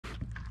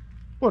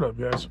What up,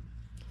 guys?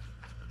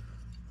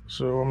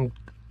 So I'm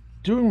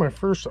doing my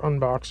first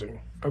unboxing.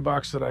 A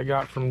box that I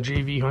got from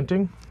JV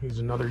Hunting. He's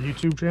another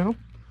YouTube channel.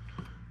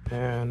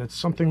 And it's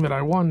something that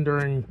I won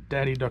during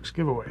Daddy Duck's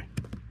giveaway.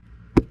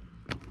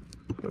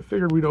 I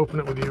figured we'd open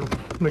it with you,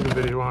 make a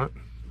video on it.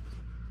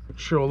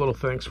 Show a little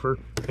thanks for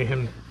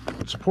him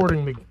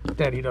supporting the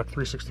Daddy Duck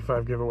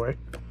 365 giveaway.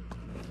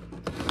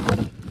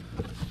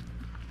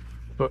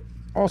 But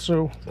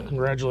also,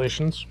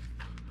 congratulations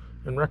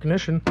in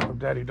recognition of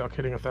Daddy Duck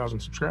hitting 1,000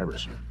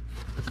 subscribers.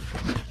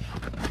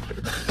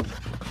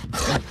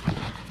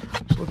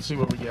 So let's see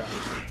what we got.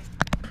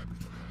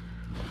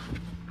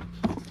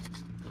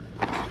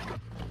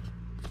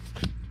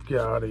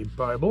 Got a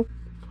Bible.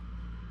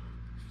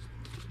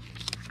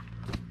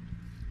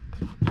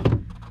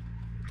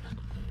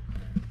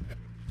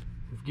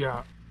 We've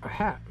got a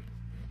hat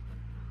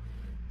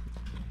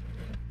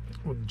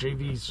with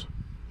JV's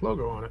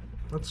logo on it.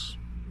 That's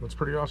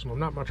pretty awesome. I'm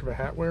not much of a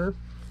hat wearer,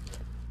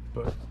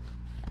 but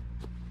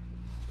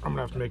I'm gonna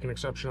have to make an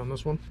exception on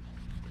this one.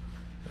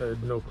 I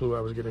had no clue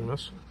I was getting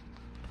this.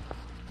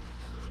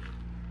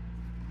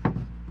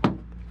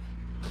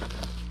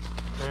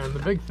 And the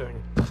big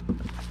thing,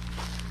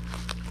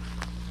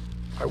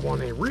 I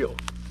won a reel.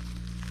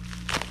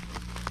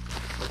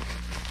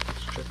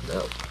 Let's check it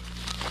out.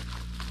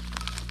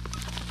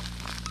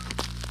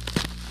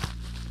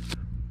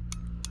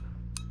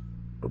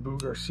 Abu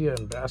Garcia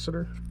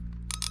Ambassador.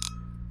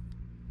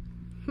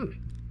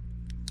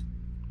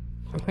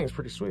 That thing's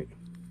pretty sweet.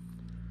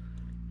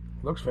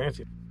 Looks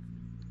fancy.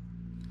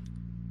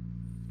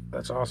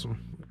 That's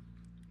awesome.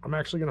 I'm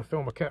actually going to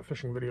film a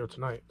catfishing video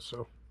tonight,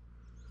 so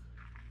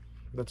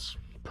that's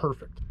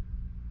perfect.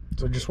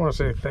 So I just want to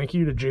say thank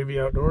you to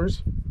JV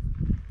Outdoors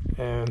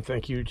and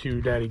thank you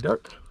to Daddy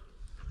Duck.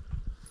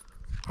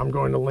 I'm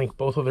going to link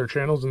both of their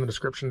channels in the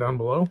description down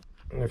below.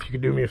 And if you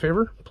could do me a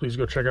favor, please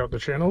go check out the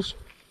channels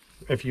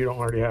if you don't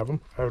already have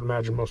them. I would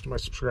imagine most of my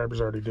subscribers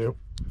already do.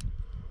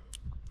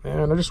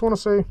 And I just want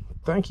to say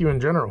thank you in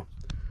general.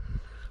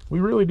 We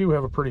really do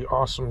have a pretty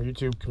awesome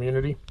YouTube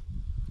community.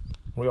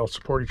 We all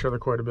support each other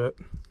quite a bit.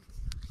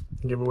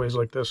 Giveaways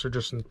like this are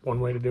just one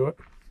way to do it.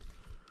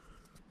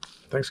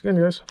 Thanks again,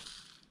 guys.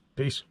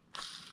 Peace.